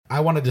I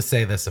wanted to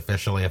say this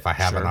officially if I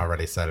haven't Sure.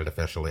 already said it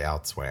officially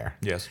elsewhere.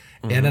 Yes.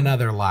 In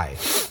another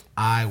life,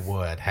 I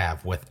would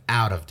have,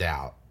 without a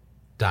doubt,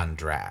 done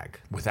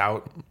drag.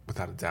 Without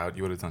a doubt,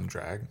 you would have done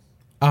drag.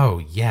 Oh,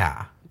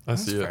 yeah.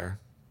 That's fair.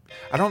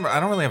 I don't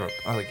really have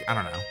I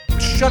don't know.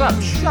 Shut up.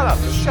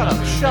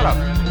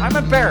 I'm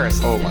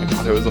embarrassed. Oh my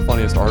god, it was the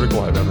funniest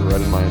article I've ever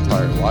read in my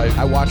entire life.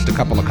 I watched a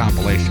couple of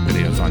compilation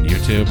videos on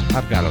YouTube.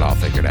 I've got it all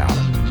figured out.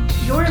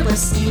 You're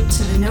listening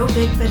to the No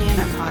Big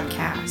Banana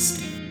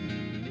Podcast.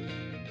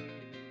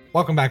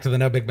 Welcome back to the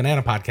No Big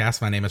Banana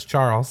Podcast. My name is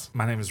Charles.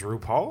 My name is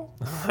RuPaul.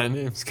 My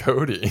name's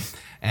Cody.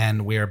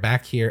 And we're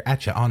back here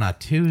at you on a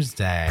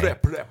Tuesday.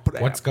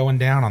 What's going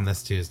down on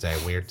this Tuesday?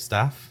 Weird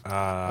stuff?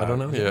 I don't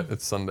know yet.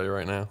 It's Sunday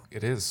right now.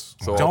 It is.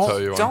 So I'll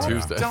tell you on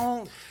Tuesday.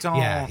 Don't.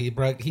 Yeah, he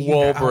broke.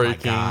 Wall oh my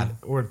breaking. God.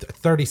 We're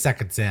 30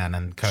 seconds in,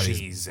 and Cody's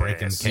Jesus.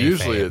 breaking kayfabe.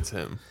 Usually it's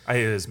him. It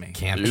is me.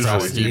 Can't Usually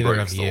trust he either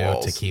breaks of the you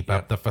walls. to keep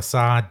up the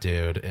facade,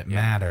 dude. It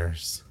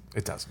matters.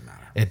 It doesn't matter.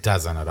 It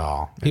doesn't at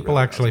all. People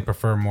really actually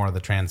prefer more of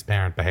the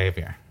transparent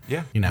behavior.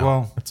 Yeah. You know,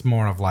 Well, it's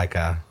more of like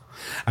a.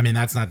 I mean,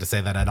 that's not to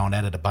say that I don't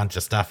edit a bunch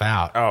of stuff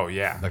out. oh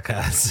yeah.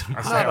 Because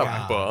Not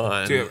a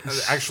bunch. Dude,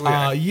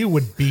 actually, you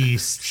would be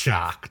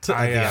shocked at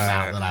the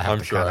amount that I have I'm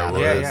to sure cut I out.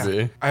 would. yeah.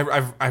 see.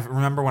 I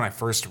remember when I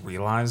first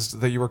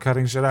realized that you were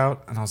cutting shit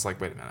out, and I was like,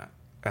 wait a minute,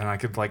 and I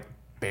could like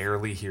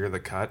barely hear the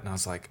cut, and I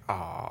was like, oh,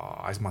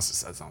 I must have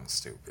said something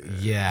stupid.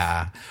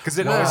 Yeah. Because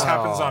it always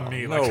happens on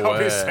me. Like no I'll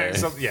be way. saying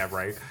something. Yeah,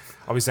 right.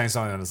 I'll be saying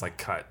something that is like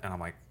cut, and I'm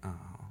like, oh,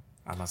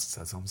 I must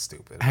have said something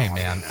stupid. Hey, Oh,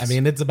 man. goodness. I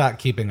mean, it's about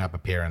keeping up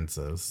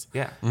appearances.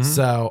 yeah.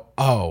 So,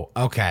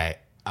 okay.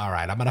 All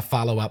right. I'm going to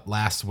follow up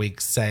last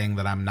week saying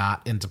that I'm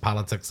not into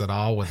politics at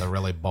all with a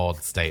really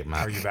bold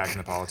statement. Are you back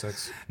into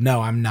politics?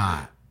 No, I'm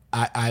not.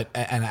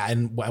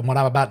 And what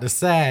I'm about to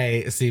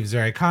say seems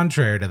very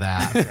contrary to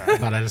that,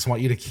 but I just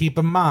want you to keep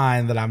in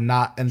mind that I'm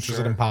not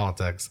interested in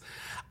politics.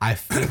 I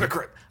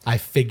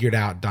figured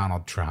out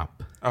Donald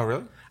Trump. Oh,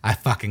 really? I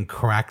fucking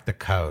cracked the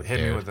code, Hit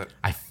me dude. with it.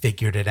 I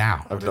figured it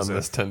out. I've done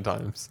this 10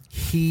 times.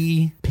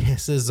 He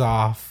pisses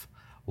off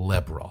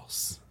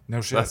liberals. No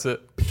shit. That's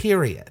it.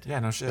 Period. Yeah,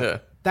 no shit. Yeah.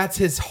 That's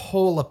his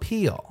whole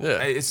appeal.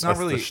 Yeah. It's not That's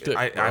the really. shtick,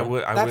 I bro.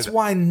 would. That's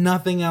why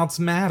nothing else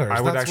matters. I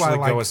would That's actually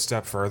why, go a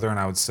step further, and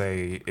I would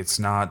say it's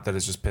not that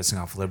it's just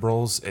pissing off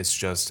liberals. It's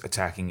just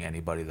attacking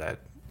anybody that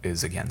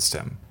is against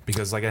him.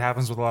 Because like it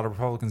happens with a lot of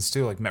Republicans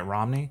too. Like Mitt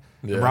Romney.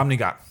 Yeah. Romney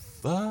got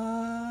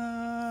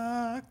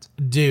fucked.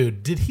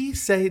 dude, did he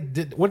say?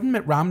 Wasn't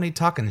Mitt Romney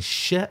talking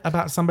shit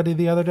about somebody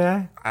the other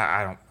day?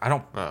 I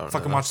don't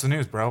fucking watch the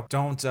news, bro.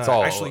 Don't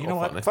all actually. You know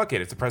what? funny. Fuck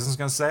it. If the president's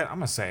gonna say it, I'm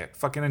gonna say it.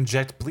 Fucking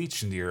inject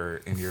bleach into your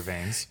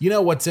veins. You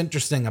know what's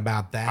interesting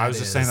about that? I was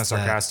just saying that is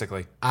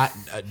sarcastically.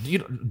 you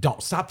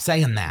don't stop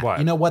saying that. What?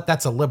 You know what?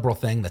 That's a liberal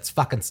thing. That's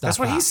fucking stuff. That's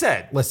what he up.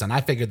 said. Listen,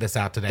 I figured this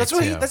out today. That's too.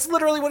 what that's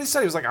literally what he said.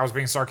 He was like, I was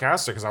being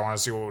sarcastic because I want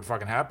to see what would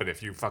fucking happen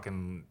if you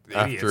fucking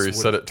idiots. After he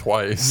said it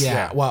twice. Yeah.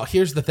 Yeah. Well,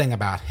 here's the thing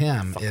about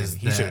him is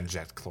he should that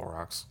inject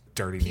Clorox.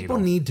 Dirty people needle.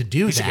 need to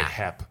do He should get that.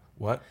 hep.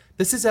 What?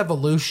 This is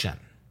evolution.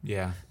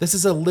 Yeah. This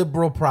is a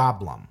liberal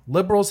problem.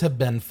 Liberals have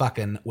been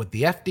fucking with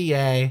the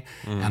FDA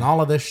and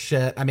all of this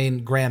shit. I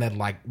mean, granted,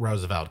 like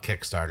Roosevelt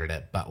kickstarted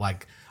it, but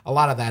like a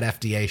lot of that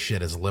FDA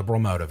shit is liberal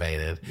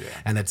motivated. Yeah.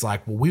 And it's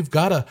like,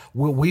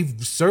 well, we've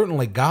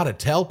certainly got to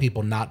tell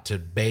people not to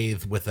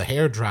bathe with a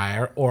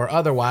hairdryer or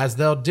otherwise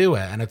they'll do it.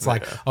 And it's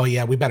like, oh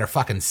yeah, we better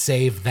fucking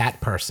save that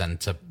person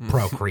to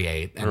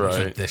procreate and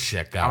keep this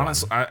shit going.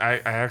 Honestly, I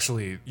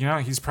actually,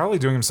 he's probably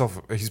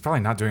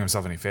not doing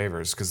himself any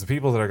favors because the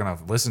people that are going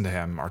to listen to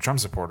him are Trump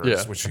supporters,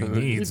 Yeah. which he He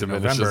needs in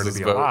diminishes November to his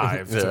be vote.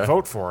 alive to Yeah.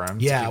 vote for him.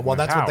 to Yeah, keep well, him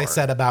in that's what they power.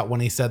 said about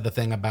when he said the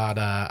thing about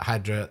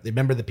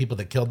Remember the people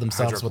that killed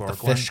themselves with the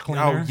Hydrochloroquine. fish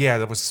cleaner? Oh yeah,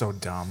 that was so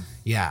dumb.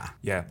 Yeah.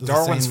 Yeah, It was the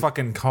Darwin's same-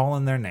 fucking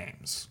calling their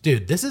names.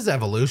 Dude, this is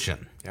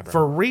evolution. Yeah, bro.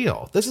 For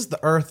real. This is the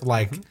earth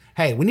like,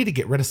 hey, we need to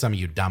get rid of some of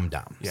you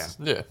dum-dums. Yeah.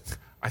 Yeah.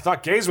 I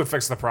thought gays would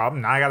fix the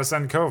problem. Now I got to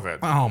send COVID.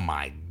 Oh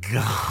my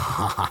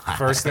God.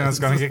 First thing that's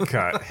going to get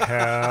cut.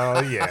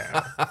 Hell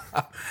yeah.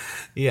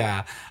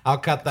 Yeah. I'll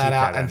cut that Keep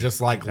out that and in.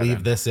 just like Keep that leave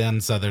in. this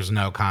in so there's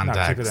no No,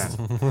 context.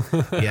 keep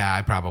it in. Yeah,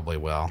 I probably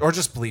will. Or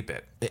just bleep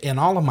it. In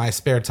all of my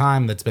spare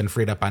time that's been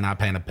freed up by not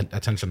paying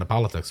attention to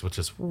politics, which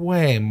is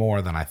way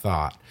more than I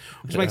thought,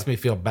 which makes me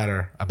feel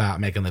better about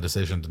making the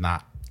decision to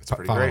not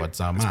Pretty follow great. it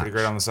so It's much. pretty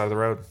great on the side of the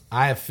road.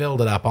 I have filled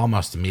it up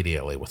almost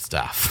immediately with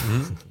stuff.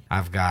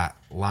 I've got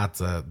lots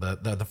of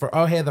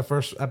the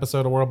first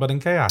episode of World Building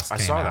Chaos I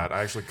came saw out. that.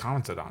 I actually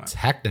commented on it.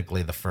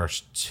 Technically, the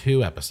first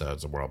 2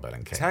 episodes of World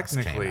Building Chaos came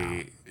out,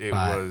 Technically, it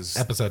but was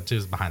episode 2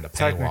 is behind a paywall.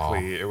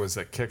 Technically, it was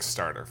a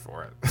Kickstarter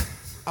for it.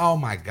 Oh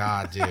my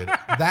God, dude!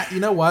 That, you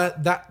know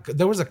what? That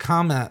there was a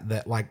comment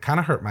that like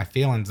kind of hurt my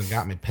feelings and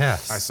got me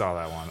pissed. I saw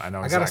that one. I know.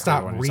 I Exactly gotta stop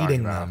the one you're talking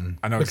reading about. them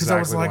I know because exactly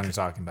I was the like, one you're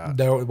talking about. I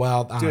don't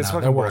know. it's There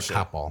fucking were bullshit. a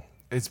couple.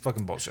 It's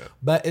fucking bullshit.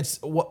 But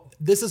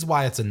this is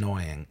why it's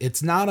annoying.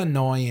 It's not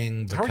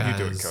annoying because How are you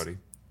doing, Cody?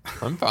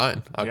 I'm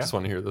fine. I Yeah? just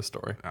want to hear this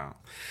story. Oh.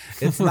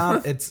 It's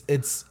not.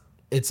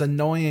 It's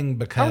annoying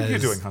because How are you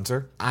doing,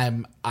 Hunter? I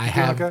Doing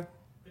have okay?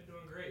 Been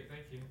doing great,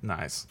 thank you.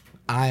 Nice.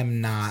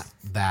 I'm not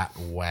that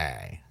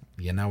way.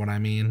 You know what I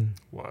mean?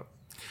 What?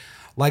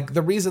 Like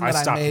the reason I that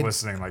I stopped made.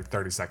 listening like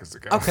 30 seconds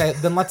ago. Okay,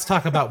 then let's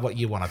talk about what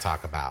you want to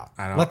talk about.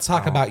 Let's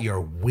talk about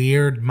your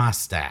weird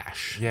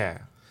mustache. Yeah.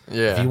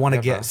 Yeah. If you want to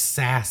Yeah, get bro.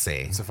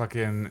 sassy. It's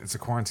a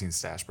quarantine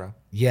stash, bro.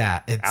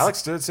 Yeah, it's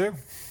Alex did it too.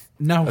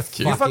 no That's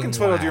cute. You fucking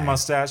twiddled way. your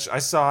mustache. I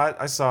saw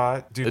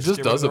it. Dude, It just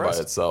get rid of does the it by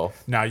rest.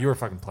 itself. No, you were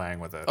fucking playing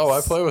with it. Oh,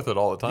 I play with it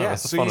all the time. Yeah,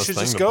 That's the so you funnest should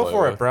thing just to go play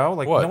for with. it, bro.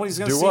 Like What? nobody's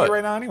gonna Do see what? you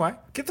right now anyway.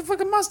 Get the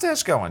fucking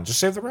mustache going. Just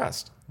shave the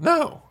rest.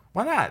 No.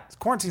 Why not? It's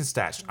quarantine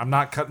stash. I'm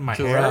not cutting my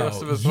Kill hair. the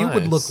rest of his You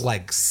would nice. look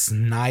like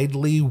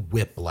Snidely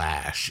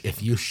Whiplash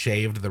if you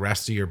shaved the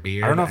rest of your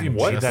beard. I don't know if you and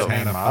made just that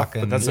had name a up,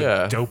 fucking- but that's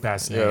Yeah. a dope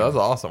ass name. Yeah, that's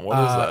awesome. What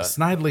is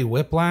that? Snidely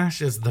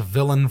Whiplash is the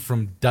villain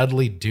from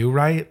Dudley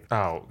Do-Right.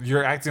 Oh,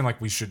 you're acting like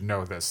we should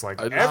know this.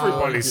 Like I-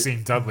 everybody's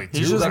seen Dudley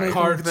He's Do just The Right. making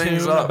cartoon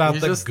things up. about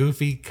He's the just-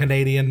 goofy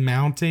Canadian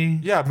Mountie.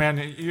 Yeah, man.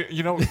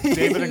 You know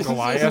David and He's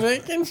Goliath.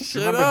 making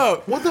shit Remember-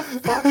 up. What the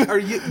fuck are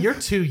you? You're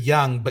too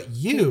young, but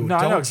you No,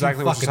 I know don't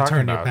exactly you what you're fucking talking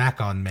turn your about.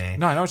 back on me.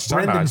 No, I know what you're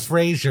talking Brendan about.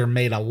 Fraser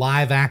made a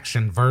live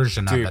action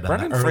version Dude, of it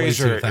Brendan in the early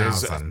Fraser is a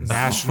 2000s.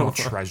 national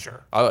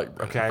treasure. I like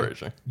Brendan Okay.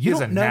 Fraser. You He's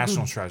a don't know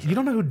national who, treasure. You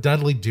don't know who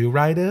Dudley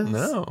Do-Right is?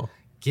 No.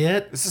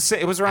 Get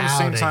It was around the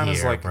same outta time as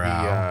here, like bro.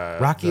 the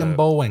Rocky the- and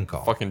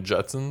Bullwinkle. Fucking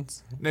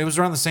Jetsons. It was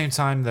around the same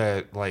time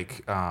that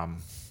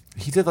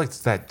he did like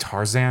that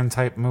Tarzan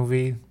type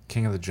movie,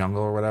 King of the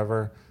Jungle or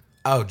whatever.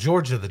 Oh,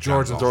 George of the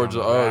Jungle.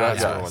 Georgia. Oh, that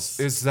That's what guy. it was.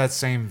 It's that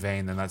same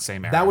vein in that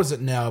same era. That was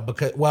no,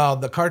 because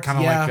the cartoon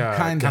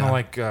kind of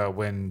like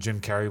when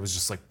Jim Carrey was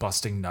just like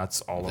busting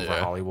nuts all over Yeah.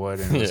 Hollywood,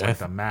 and it was Yeah. like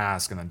The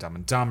Mask, and then Dumb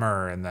and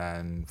Dumber, and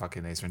then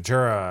fucking Ace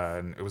Ventura,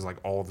 and it was like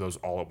all of those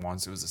all at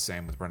once. It was the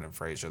same with Brendan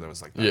Fraser. There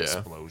was like that Yeah.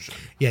 explosion.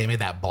 Yeah, he made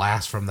that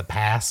Blast from the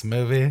Past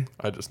movie.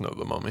 I just know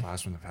the mummy.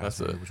 Last one, the past That's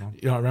movie, it. which one?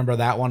 You don't remember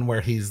that one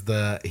where he's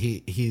the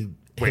he Wait, he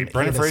Brendan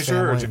and his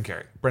Fraser or family- Jim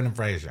Carrey? Brendan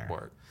Fraser.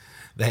 Word.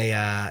 They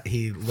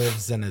he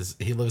lives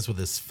with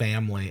his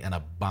family in a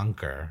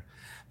bunker.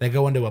 They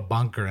go into a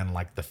bunker in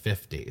like the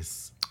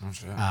 50s Oh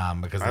shit. because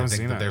I they haven't think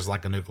seen that it. there's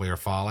like a nuclear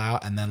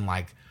fallout, and then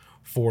like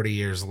 40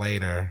 years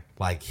later,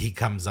 like he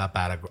comes up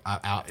out He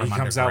from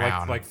comes out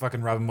underground. like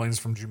fucking Robin Williams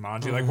from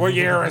Jumanji. Like, what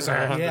year is it?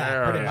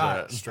 yeah, pretty Yeah,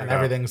 much, straight and up.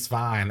 everything's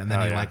fine, and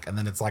then Oh, he yeah. and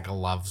then it's like a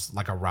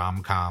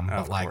rom-com, Oh, but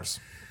of like course.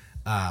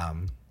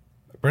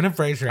 Brendan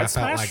Fraser, I I'd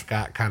felt smash. like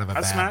got kind of a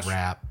I'd bad smash.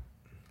 rap.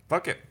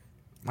 Fuck it.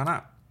 Why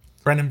not?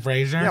 Brendan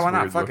Fraser, Yeah, why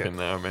not? Weird Fuck looking it.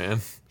 now,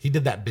 man. he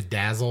did that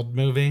Bedazzled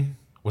movie.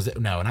 Was it?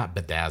 No, not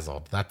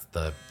Bedazzled. That's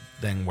the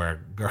thing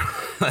where girl.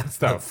 That's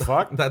The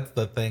fuck? That's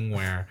the thing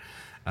where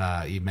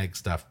you make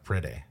stuff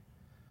pretty.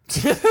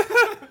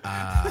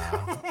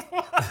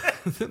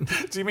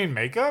 Do you mean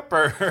makeup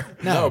or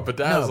No,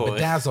 Bedazzled. No,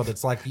 Bedazzled.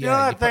 It's like you know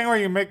yeah, that thing where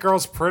you make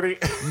girls pretty?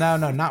 no,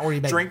 not where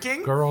you make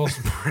Drinking? girls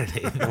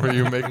pretty. Where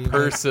you make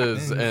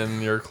purses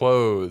and your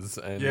clothes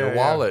and Yeah, your yeah.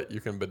 wallet.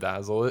 You can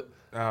bedazzle it.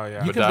 Oh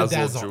yeah. You can Bedazzled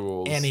bedazzle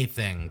jewels.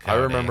 anything. I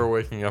Cody. remember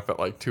waking up at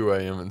like 2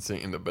 a.m. and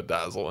seeing the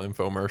bedazzle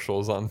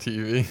infomercials on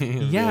TV.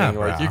 And Yeah,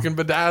 being like, bro. you can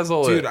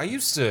bedazzle Dude, it. I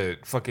used to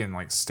fucking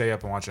like stay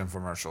up and watch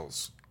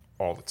infomercials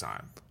all the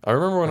time. I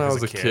remember when I as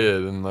was a a kid.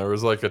 kid and there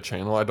was like a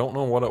channel. I don't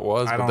know what it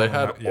was, I but don't they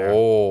had know, yeah.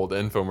 old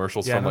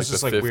infomercials Yeah, from and it like was the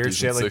just 50s like weird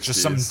shit, and 60s. like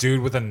just some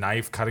dude with a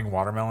knife cutting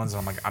watermelons, and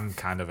I'm like, I'm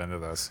kind of into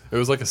this. It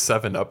was like a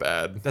 7-Up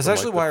ad. That's from,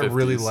 actually like, why the I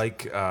really 50s.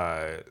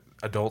 like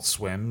Adult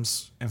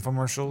Swim's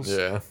infomercials.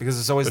 Yeah. because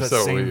it's always They're that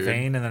so same weird.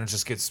 vein, and then it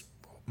just gets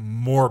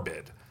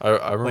morbid. I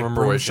Like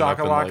remember Boom waking up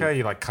and Shakalaka, like,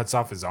 he like cuts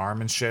off his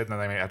arm and shit, and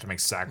then they have to make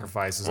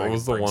sacrifices. what like,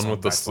 was the bring one someone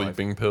with the back to life.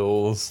 sleeping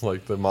pills?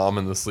 Like the mom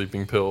and the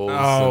sleeping pills.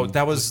 Oh, and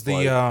that was just, the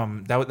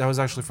like- that was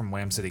actually from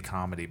Wham City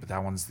Comedy, but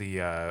that one's the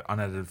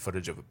unedited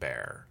footage of a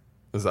bear.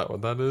 Is that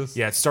what that is?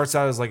 Yeah, it starts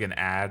out as like an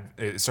ad.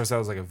 It starts out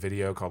as like a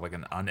video called like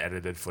an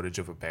unedited footage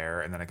of a bear,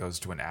 and then it goes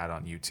to an ad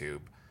on YouTube,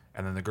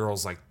 and then the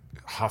girl's like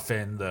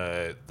huffing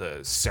the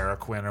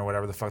Seroquin or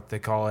whatever the fuck they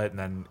call it, and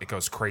then it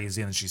goes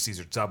crazy, and then she sees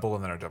her double,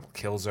 and then her double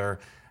kills her,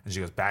 and she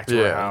goes back to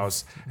her Yeah.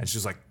 house, and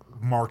she's like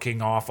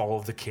marking off all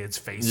of the kids'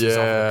 faces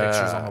off the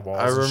pictures on the walls.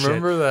 I and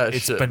remember shit. that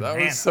It's shit. That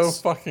was so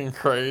bananas. fucking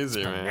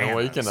crazy, man. bananas.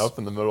 Waking up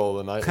in the middle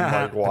of the night and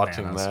like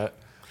watching Bananas. that.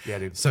 Yeah,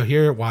 dude. So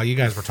here, while you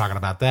guys were talking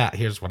about that,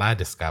 here's what I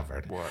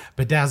discovered. What?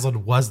 Bedazzled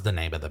was the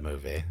name of the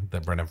movie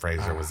that Brendan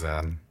Fraser was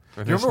in.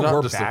 And You it's remember not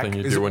We're just Back? the thing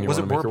you Is do it- when you was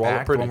want it to make We're your wallet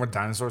Back, the pretty. one where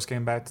dinosaurs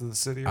came back to the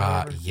city? Or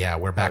whatever? Yeah,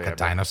 we're back yeah, at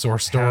bro. Dinosaur Hell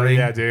Story.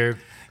 yeah, dude.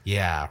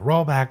 Yeah,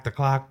 roll back the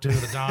clock to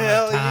the dawn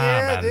Hell of time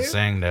yeah, and dude.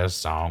 sing this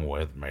song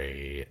with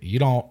me. You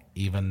don't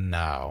even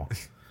know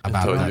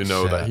about Until that you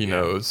know shit. that he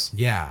knows.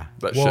 Yeah,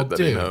 that well, shit that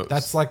he dude, knows.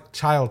 that's like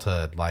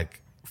childhood, like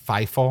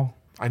Feifel.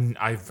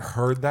 I've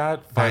heard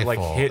that, but like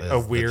Feifel hit is a the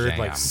weird jam.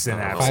 like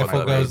synapse. what Feifel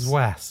that goes is.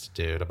 west,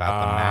 dude. About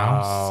the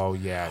mouse. Oh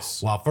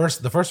yes. Well,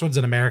 the first one's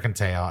an American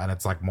Tale, and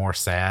it's like more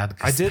sad.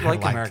 'cause I did they're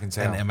like American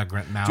Tail. an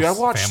immigrant mouse Dude, I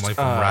watched family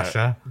from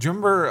Russia. Do you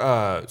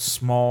remember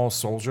Small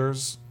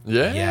Soldiers?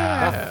 Yeah.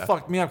 Yeah. That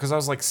fucked me up because I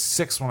was like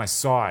 6 when I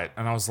saw it,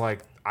 and I was like,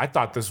 I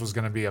thought this was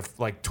gonna be a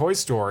like Toy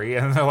Story,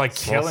 and they're like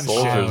killing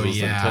Soldiers shit. Oh, was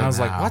yeah. And I was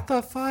like, no. what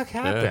the fuck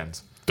happened?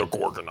 The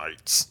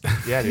Gorgonites.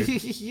 Yeah,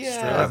 dude.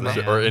 Yeah,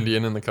 man. Or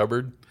Indian in the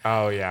Cupboard.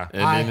 Oh yeah.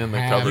 Indian in the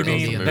have Cupboard. You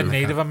was mean the the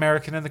movie. Native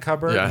American in the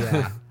cupboard? Yeah.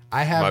 Yeah.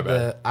 I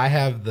My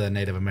have the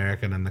Native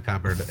American in the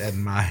cupboard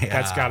in my.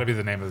 That's got to be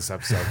the name of this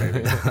episode, baby.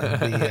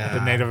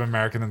 The Native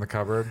American in the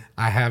cupboard.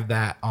 I have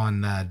that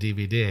on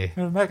DVD. Native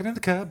American in the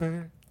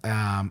cupboard.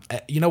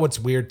 You know what's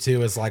weird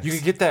too is like You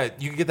could get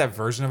that. You could get that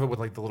version of it with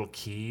like the little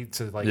key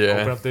to like Yeah.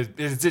 open up the.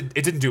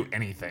 It didn't do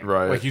anything.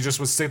 Right. Like you just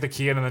would stick the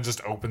key in and then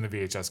just open the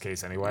VHS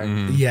case anyway.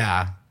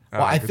 yeah.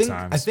 Well, I good think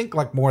times.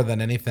 like more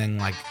than anything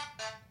like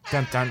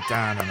Dun, dun,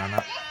 dun, dun, dun,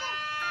 dun.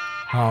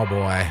 oh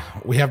boy,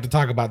 we have to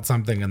talk about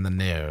something in the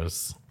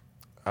news.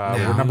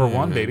 We're number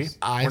one, baby.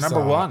 We're number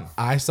one.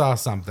 I saw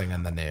something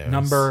in the news.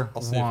 Number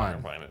I'll see if I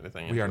can one. find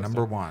anything We are interesting.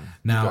 number one.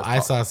 No, guys I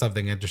talk. saw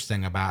something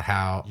interesting about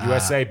how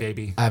USA,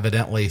 baby.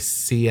 evidently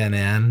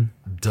CNN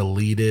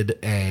deleted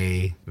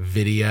a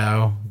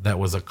video that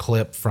was a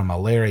clip from a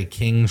Larry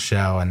King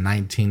show in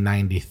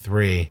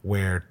 1993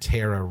 where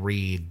Tara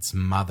Reid's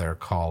mother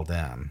called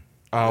in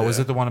Oh, was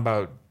it the one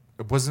about?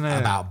 Wasn't it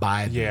about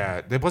Biden.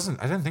 Yeah, it wasn't.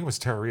 I didn't think it was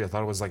Tara Reid. I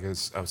thought it was like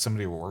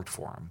somebody who worked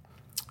for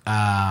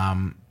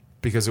him.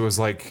 Because it was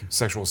like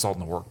sexual assault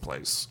in the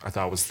workplace. I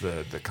thought was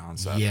the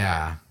concept.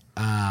 Yeah.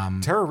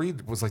 Tara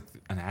Reid was like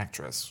an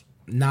actress.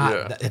 Not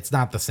Yeah. it's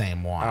not the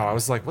same one. Oh, I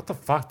was like, what the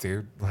fuck,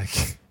 dude?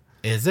 Like,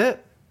 Is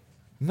it?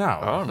 no.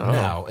 Oh no.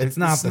 No, it's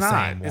not the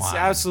same one. It's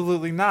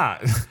absolutely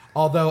not.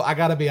 Although I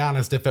got to be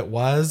honest, if it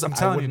was, I'm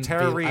telling you,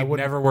 Tara Reid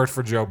never worked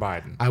for Joe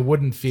Biden. I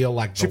wouldn't feel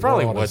like She the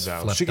probably world would, is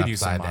though. flipped She could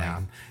use some upside money.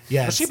 down.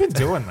 Yeah, What's she been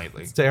doing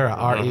lately? Sarah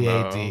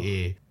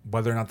Reade.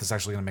 Whether or not this is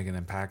actually going to make an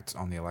impact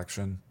on the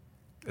election,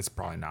 it's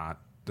probably not.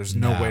 There's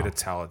no No. way to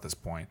tell at this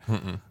point.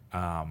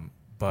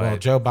 But Well,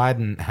 Joe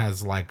Biden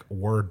has like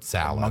word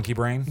salad. monkey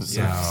brain.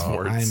 So, Yeah,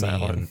 Word I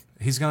salad. mean,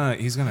 he's gonna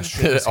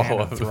shake his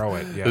hand and throw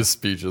it. Yeah, His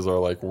speeches are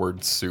like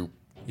word soup.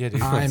 yeah,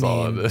 dude. I That's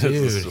all mean, it is.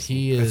 It's dude, just-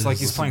 he is. It's like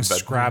he's playing bed-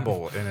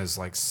 Scrabble in his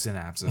like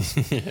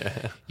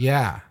synapses.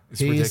 yeah,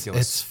 It's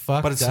ridiculous. It's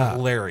fucked but it's up.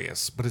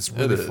 hilarious. But it's It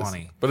really is.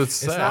 funny. But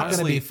it's It's sad. not going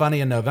to be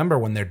funny in November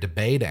when they're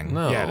debating.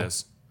 No. Yeah, it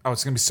is. Oh,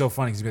 it's gonna be so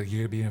funny. He's gonna be like,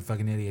 "You're gonna be a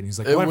fucking idiot." And he's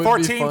like, It "When would be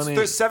 14, funny.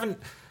 there's 7,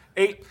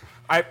 8,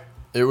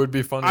 It would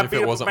be funny I if beat it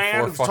up a wasn't man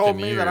 4 who fucking told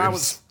me years. that I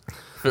was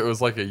If it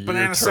was like a year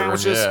banana term,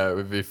 sandwiches. yeah, it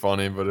would be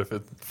funny. But if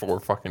it's 4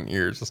 fucking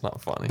years, it's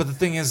not funny. But the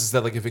thing is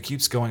that like if it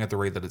keeps going at the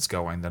rate that it's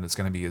going, then it's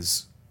going to be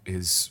his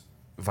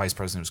vice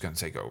president who's going to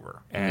take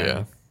over. And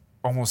Yeah.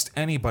 almost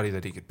anybody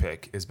that he could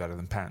pick is better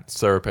than Pence.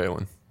 Sarah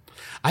Palin.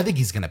 I think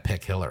he's going to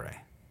pick Hillary.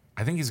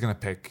 I think he's going to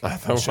pick I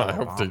Michelle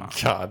hope to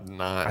Obama. God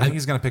not. I think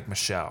he's going to pick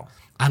Michelle.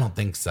 I don't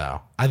think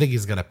so. I think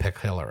he's going to pick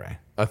Hillary.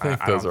 I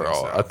think I those don't are think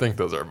all. so. I think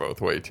those are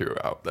both way too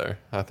out there.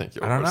 I think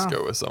you'll I don't just know.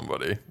 go with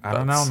somebody. I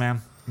don't know, that's-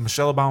 man.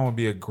 Michelle Obama would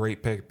be a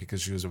great pick because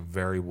she was a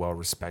very well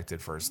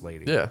respected first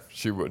lady. Yeah,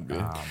 she would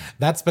be.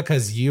 That's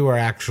because you are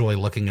actually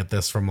looking at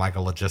this from like a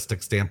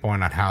logistic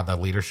standpoint on how the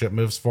leadership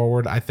moves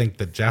forward. I think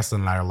that Jess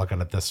and I are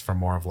looking at this from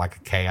more of like a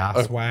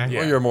chaos way. yeah.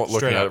 Well, you're more looking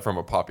straight at up. it from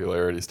a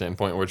popularity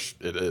standpoint, which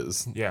it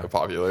is. Yeah. a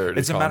popularity.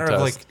 It's a matter of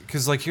contest. like,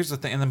 because like here's the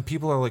thing, and then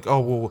people are like,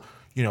 oh well,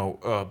 you know,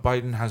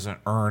 Biden hasn't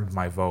earned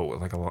my vote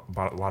with like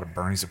a lot of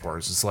Bernie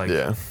supporters. It's like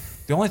Yeah.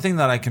 the only thing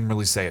that I can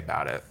really say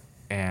about it,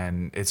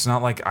 and it's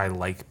not like I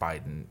like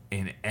Biden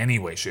in any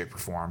way, shape, or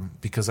form,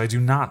 because I do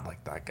not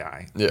like that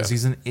guy Yeah. because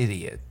he's an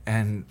idiot.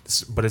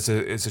 But it's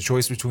a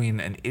choice between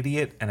an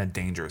idiot and a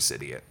dangerous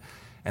idiot.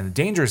 And the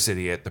dangerous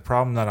idiot,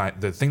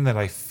 the thing that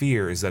I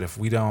fear is that if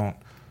we don't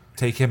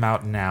take him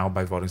out now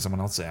by voting someone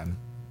else in,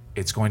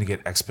 it's going to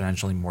get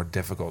exponentially more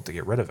difficult to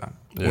get rid of him.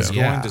 He's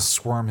Yeah. going to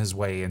squirm his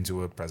way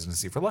into a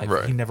presidency for life.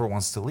 Right. He never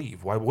wants to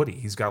leave. Why would he?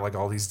 He's got like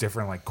all these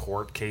different like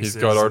court cases.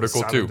 got in the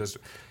Article Southern 2.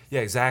 District.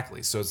 Yeah,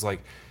 exactly. So it's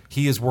like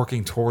he is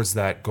working towards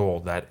that goal,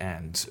 that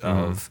end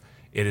of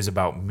it is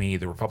about me.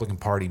 The Republican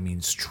Party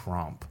means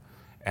Trump,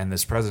 and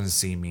this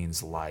presidency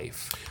means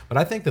life. But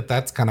I think that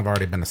that's kind of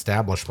already been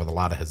established with a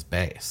lot of his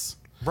base.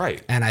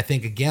 Right. And I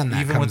think, again, that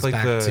Even comes with like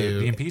back the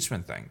to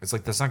impeachment thing, it's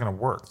like that's not going to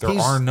work. There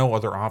He's- are no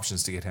other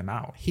options to get him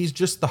out. he's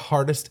just the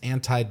hardest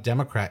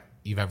anti-Democrat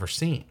you've ever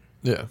seen.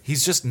 yeah,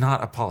 He's just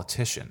not a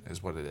politician,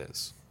 is what it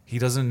is. He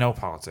doesn't know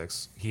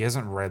politics. He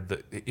hasn't read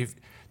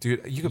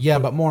dude. You could Yeah,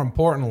 but more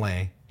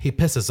importantly, he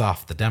pisses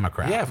off the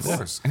Democrats. yeah, of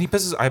course. And he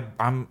pisses.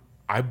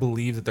 I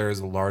believe that there is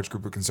a large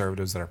group of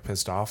conservatives that are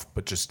pissed off,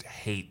 but just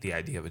hate the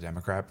idea of a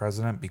Democrat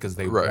president because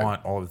they Right.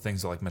 want all the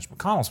things that like Mitch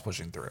McConnell's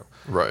pushing through.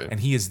 Right. And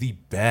he is the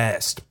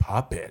best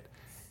puppet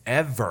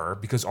ever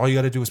because all you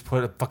got to do is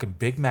put a fucking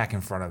Big Mac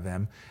in front of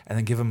him and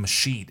then give him a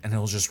sheet and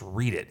he'll just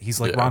read it. He's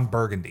like Yeah. Ron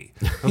Burgundy.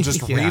 He'll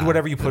just Yeah, read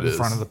whatever you put it in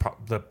front is. of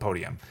the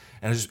podium.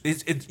 And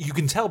you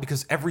can tell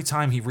because every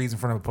time he reads in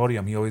front of a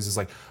podium, he always is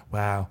like,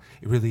 wow,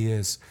 it really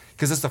is.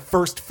 Because it's the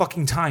first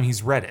fucking time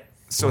he's read it.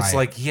 So it's Right.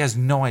 like he has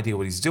no idea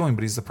what he's doing,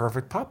 but he's the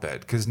perfect puppet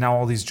because now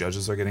all these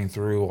judges are getting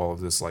through all of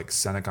this like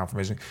Senate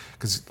confirmation.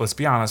 Because let's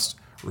be honest,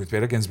 Ruth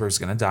Bader Ginsburg is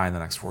going to die in the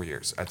next 4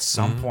 years. At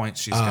some point,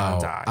 she's going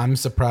to die. I'm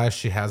surprised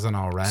she hasn't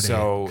already.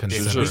 So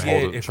considering- She's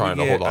just trying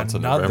to hold on to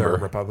another November.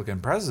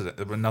 Republican president,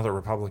 another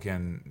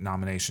Republican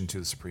nomination to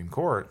the Supreme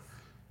Court,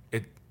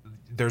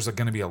 there's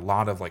going to be a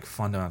lot of like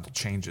fundamental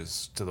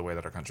changes to the way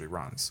that our country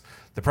runs.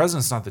 The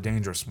president's not the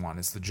dangerous one.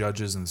 It's the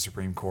judges and the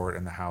Supreme Court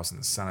and the House and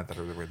the Senate that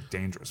are the really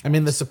dangerous ones. I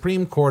mean, the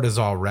Supreme Court is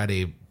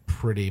already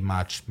pretty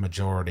much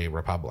majority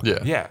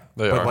Republican. Yeah,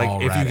 they but are. like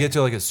if you Already. get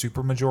to like a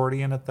super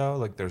majority in it though,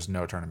 like there's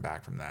no turning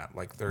back from that.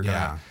 Like they're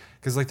Yeah. gonna,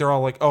 because like they're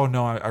all like, oh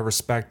no, I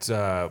respect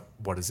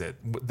what is it?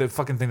 The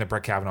fucking thing that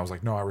Brett Kavanaugh was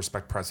like, no, I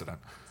respect precedent.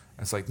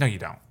 And it's like, no, you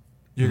don't.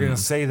 You're gonna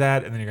say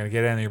that, and then you're gonna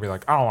get in, and you'll be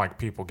like, I don't like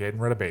people getting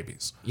rid of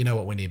babies. You know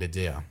what we need to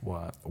do?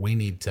 What? We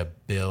need to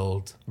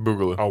build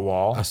Boogaloo. A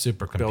wall? a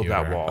supercomputer. Build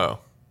that wall. Oh.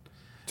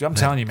 Dude, I'm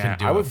telling you, can man,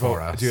 do I it would for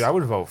vote. us. Dude, I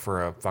would vote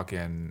for a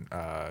fucking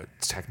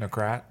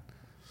technocrat.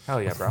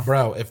 Hell yeah, bro.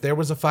 Bro, if there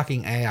was a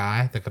fucking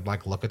AI that could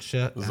like look at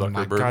shit, and,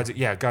 like,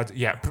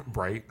 Zuckerberg.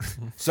 Right.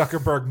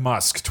 Zuckerberg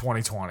Musk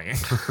 2020.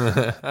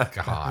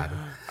 God,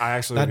 I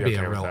actually That'd would be be a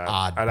okay with real that.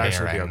 odd I'd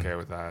actually be pairing. okay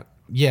with that.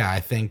 yeah, I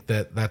think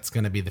that that's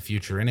going to be the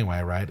future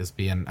anyway, right? Is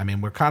being, I mean,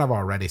 we're kind of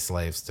already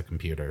slaves to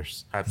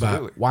computers.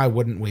 Absolutely. But why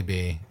wouldn't we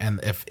be? And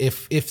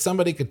if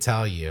somebody could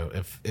tell you,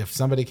 if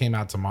somebody came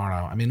out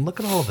tomorrow, I mean, look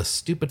at all of the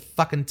stupid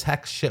fucking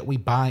tech shit we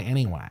buy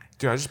anyway.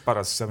 Dude, I just bought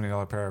a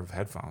 $70 pair of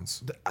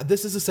headphones.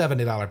 This is a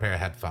 $70 pair of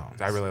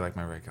headphones. I really like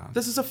my Raycon.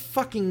 This is a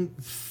fucking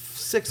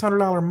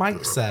 $600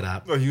 mic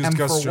setup. I used and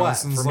Gus for what?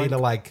 Johnson's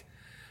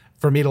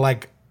For me to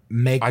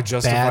make I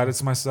justified bad, it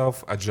to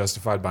myself. I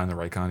justified buying the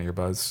Raycon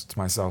earbuds to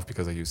myself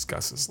because I used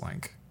Gus's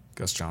link.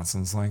 Gus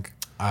Johnson's link.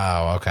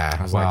 Oh, okay.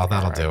 I was Well, like,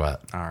 that'll all do right,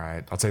 it. All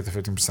right. I'll take the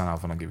 15%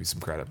 off and I'll give you some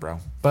credit, bro.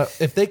 But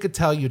if they could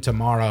tell you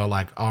tomorrow,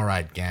 like, all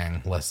right,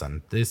 gang,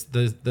 listen,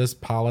 this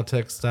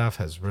politics stuff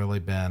has really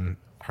been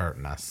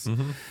hurting us,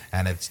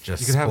 and it's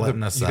just You could have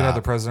splitting us you up. could have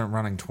the president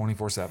running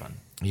 24/7.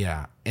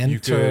 Yeah, You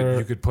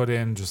could put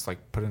in just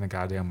like put in a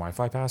goddamn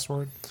Wi-Fi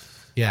password.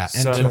 yeah,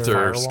 Set enter, up a Enter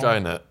firewall.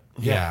 Skynet.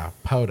 yeah,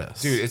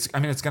 POTUS, Dude, it's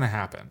going to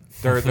happen.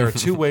 There are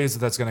two ways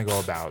that's going to go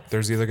about.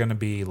 There's either going to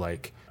be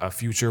like a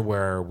future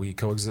where we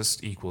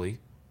coexist equally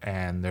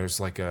and there's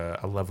like a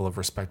level of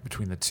respect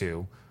between the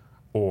two,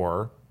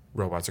 or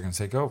robots are going to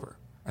take over.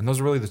 And those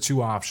are really the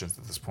two options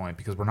at this point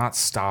because we're not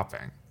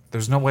stopping.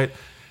 There's no way.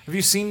 Have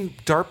you seen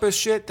DARPA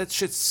shit? That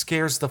shit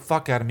scares the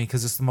fuck out of me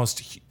because it's the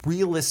most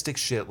realistic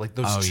shit. Like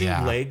those Oh, two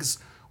yeah. legs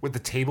with the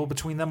table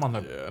between them on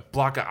the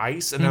block of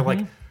ice, and they're like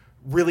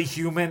really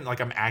human. Like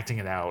I'm acting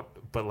it out,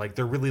 but like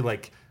they're really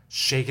like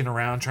shaking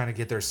around trying to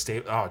get their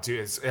state. Oh, dude,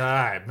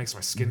 it makes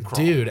my skin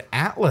crawl. Dude,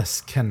 Atlas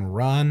can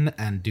run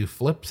and do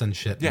flips and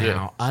shit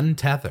now,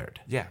 untethered.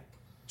 Yeah,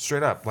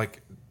 straight up.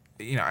 Like,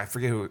 you know, I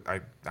forget who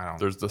I don't.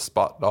 There's the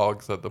spot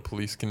dogs that the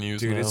police can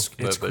use Dude, now. it's that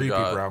they creepy,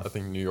 got. bro. I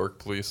think New York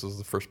police is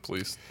the first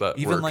police that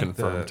Even were like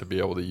confirmed the- to be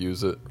able to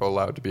use it, or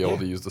allowed to be able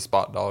to use the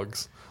spot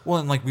dogs. Well,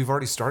 and like we've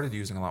already started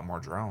using a lot more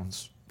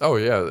drones. Oh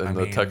yeah, in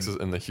the mean- Texas,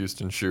 in the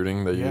Houston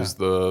shooting, they Yeah. used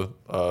the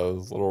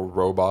little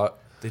robot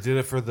They did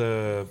it for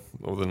the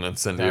with an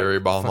incendiary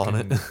bomb on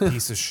it. fucking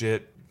piece of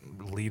shit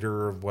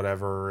leader of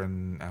whatever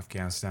in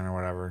Afghanistan or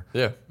whatever.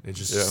 Yeah, They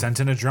just yeah. sent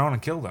in a drone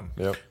and killed him.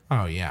 Yep.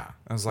 Oh yeah,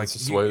 I was like, That's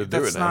just the way to do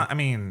that's it now. not. I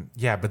mean,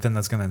 yeah, but then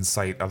that's going to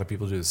incite other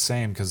people to do the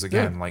same because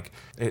again, like,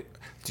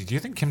 do you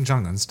think Kim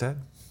Jong Un's dead?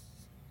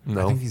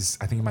 No. I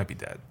think he might be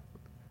dead.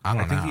 I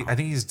don't know. I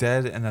think he's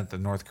dead, and that the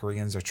North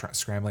Koreans are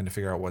scrambling to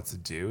figure out what to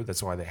do.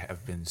 That's why they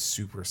have been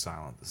super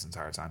silent this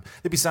entire time.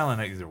 They'd be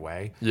silent either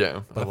way.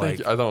 Yeah, But,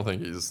 I don't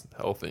think he's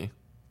healthy,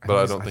 but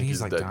I don't think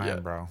he's like dead dying,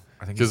 yet, bro.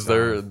 I think because he's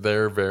dying.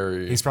 they're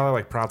very. He's probably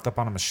like propped up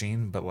on a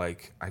machine, but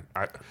like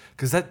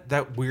because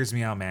that weirds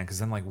me out, man. Because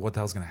then like, what the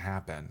hell's gonna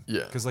happen?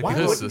 Yeah. because like Why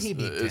his wouldn't sis- he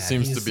be it dead?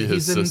 seems to be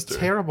his he's sister. in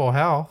terrible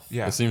health.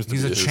 yeah, It seems to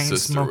he's be a his chain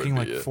sister smoking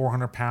would like be it.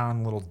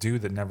 400-pound little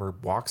dude that never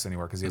walks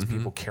anywhere because he has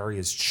people carry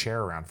his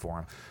chair around for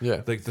him.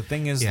 Yeah. like the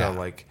thing is Yeah. though,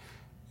 like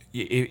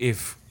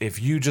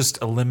if you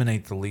just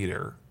eliminate the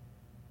leader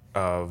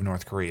of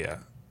North Korea,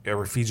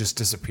 or if he just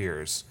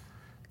disappears,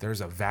 there's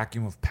a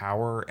vacuum of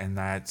power, and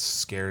that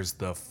scares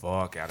the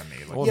fuck out of me.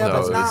 Like, Well, Yeah, no,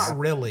 but it's- not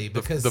really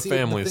because the see,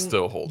 family thing-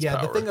 still holds Yeah,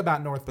 power. the thing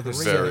about North Korea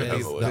very is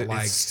heavily. that it's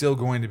like still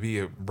going to be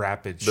a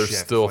rapid There's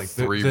shift. still like,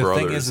 three the thing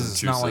brothers is and it's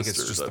two not like it's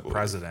sisters, just I the believe.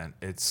 president.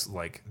 It's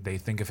like they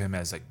think of him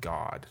as a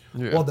god.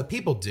 Yeah. well, the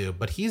people do,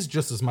 but he's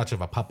just as much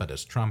of a puppet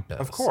as Trump is.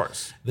 Of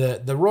course. the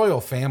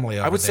royal family.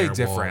 Over I would say there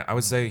different. will- I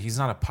would say he's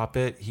not a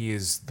puppet. He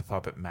is the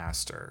puppet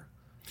master.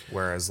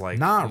 Whereas like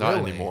Not not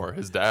really. anymore.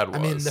 His dad was. I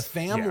mean, the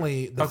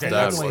family. Yeah. The Okay,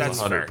 family. that's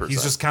fair. 100%.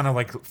 He's just kind of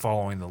like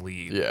following the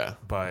lead. Yeah.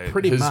 but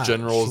Pretty his much,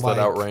 generals like-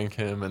 that outrank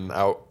him and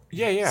out.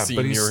 Yeah,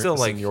 but he's still,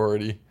 like-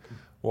 seniority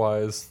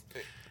wise.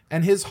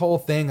 and his whole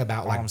thing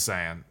about all like I'm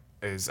saying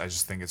is I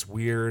just think it's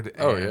weird,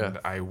 Oh, and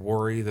yeah. I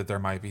worry that there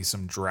might be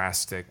some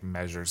drastic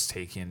measures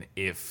taken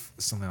if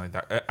something like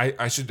that.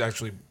 I should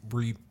actually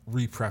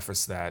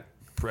re-preface that,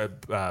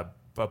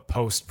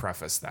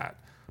 post-preface that,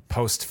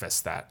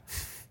 post-fist that.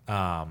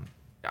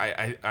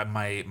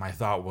 My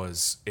thought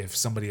was if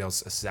somebody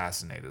else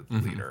assassinated the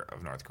leader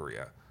of North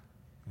Korea,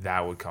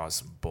 that would cause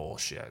some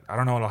bullshit. I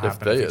don't know what'll If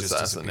happen they if he just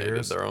assassinated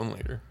disappears. their own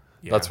leader.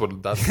 Yeah. That's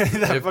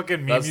that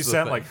fucking meme you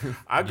sent. Like,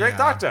 I'm a great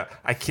doctor.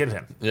 I killed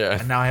him. Yeah.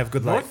 And now I have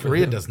good North life.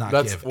 Korea does not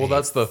give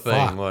that's the thing.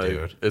 fuck, Like,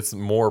 dude. it's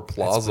more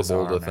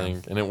plausible bizarre, to man.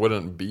 think, and it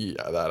wouldn't be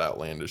that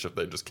outlandish if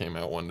they just came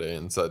out one day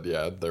and said,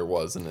 "Yeah, there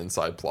was an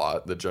inside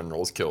plot. The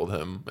generals killed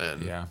him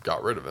and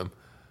got rid of him."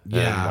 Yeah.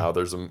 And now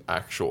there's an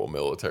actual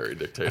military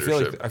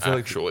dictatorship I feel like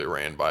actually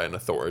ran by an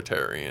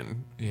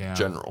authoritarian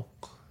general.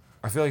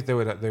 I feel like they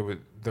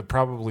would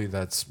probably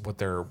that's what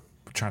they're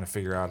trying to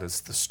figure out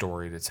is the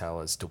story to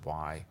tell as to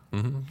why.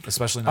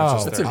 Especially not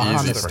just It's their an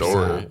easy 100%,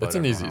 story. but It's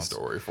an everyone easy else.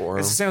 story for him.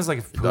 It's the same as like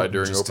if Died Putin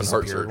during just open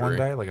heart disappeared one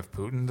surgery. day. Like if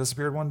Putin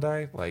disappeared one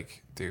day,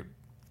 like, dude.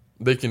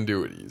 They can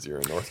do it easier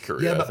in North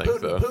Korea, Yeah, but I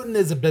think, Putin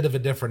is a bit of a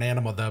different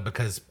animal, though,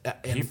 because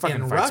He fucking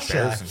in fights Russia,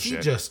 bears and he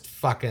shit. just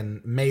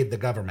fucking made the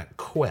government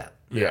quit.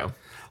 Yeah.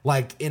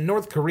 Like in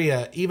North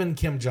Korea, even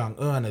Kim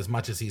Jong-un, as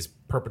much as he's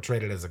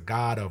perpetrated as a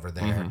god over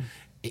there,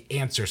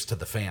 answers to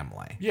the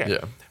family. Yeah.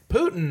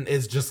 Putin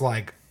is just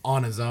like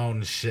on his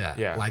own shit.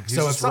 Yeah. Like, He's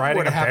so if just something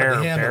were riding to a happen to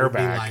bear- him, it would be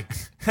bareback. like,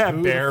 who the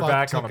fuck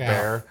Bareback on took a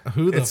bear. out-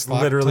 Who the It's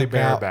fuck literally took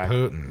out bareback.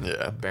 Putin?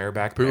 Yeah.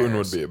 Bareback Putin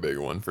bears. would be a big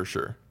one for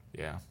sure.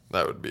 Yeah.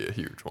 That would be a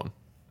huge one.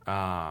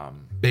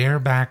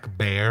 Bareback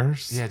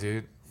bears? Yeah,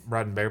 dude.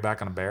 Riding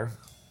bareback on a bear.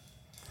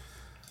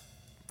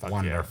 Fuck yeah.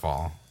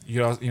 Wonderful. You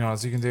know what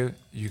else you can do?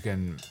 You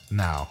can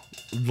No.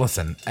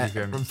 Listen,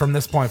 can- from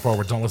this point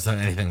forward, don't listen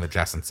to anything that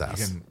Jessen says.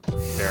 you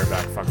can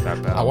bareback fuck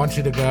that bell. I want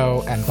you to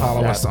go and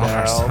follow us on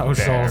our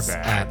socials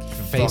at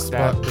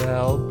Facebook.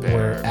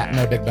 We're at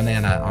No Big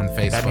Banana on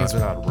Facebook. That means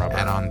without rubber.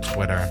 And on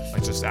Twitter.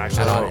 Like just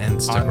actually And on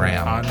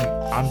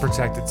Instagram.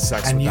 unprotected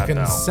sex And with you that can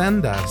bell.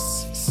 send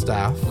us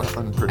stuff at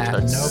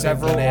Unprotected.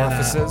 Several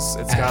orifices.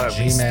 It's got at at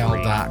least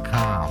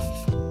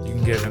gmail.com. You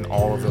can get in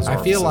all of those.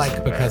 I feel orifices like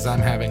in because there. I'm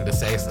having to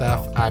say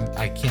stuff,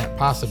 I can't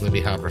possibly be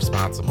held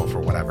responsible for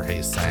whatever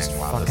he's saying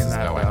while this fucking is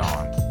that going bell.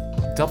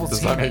 on. Double Does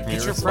team that it. make me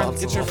Get your friend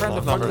to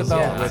responsible? fuck the bell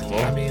Yeah, with you.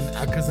 I mean,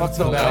 because Fuck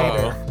until the bell.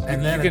 later,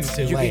 and then it's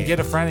too you late. can get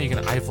a friend and you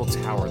can Eiffel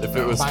Tower the If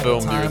bell. it was By the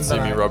filmed, you time would see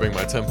that me I- rubbing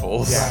my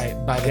temples. Right.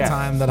 By the Yeah.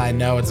 time that I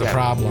know it's a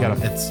problem, You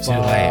gotta it's too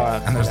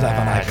late, and there's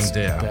nothing I can fuck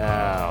do. that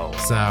bell.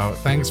 So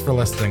thanks for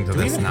listening to Do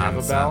we this even have a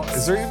nonsense. bell?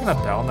 Is there even a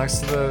bell next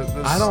to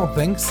the? I don't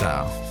think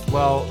so.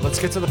 Well, let's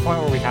get to the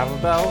point where we have a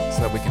bell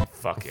so that we can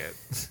fuck it.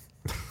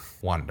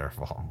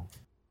 Wonderful.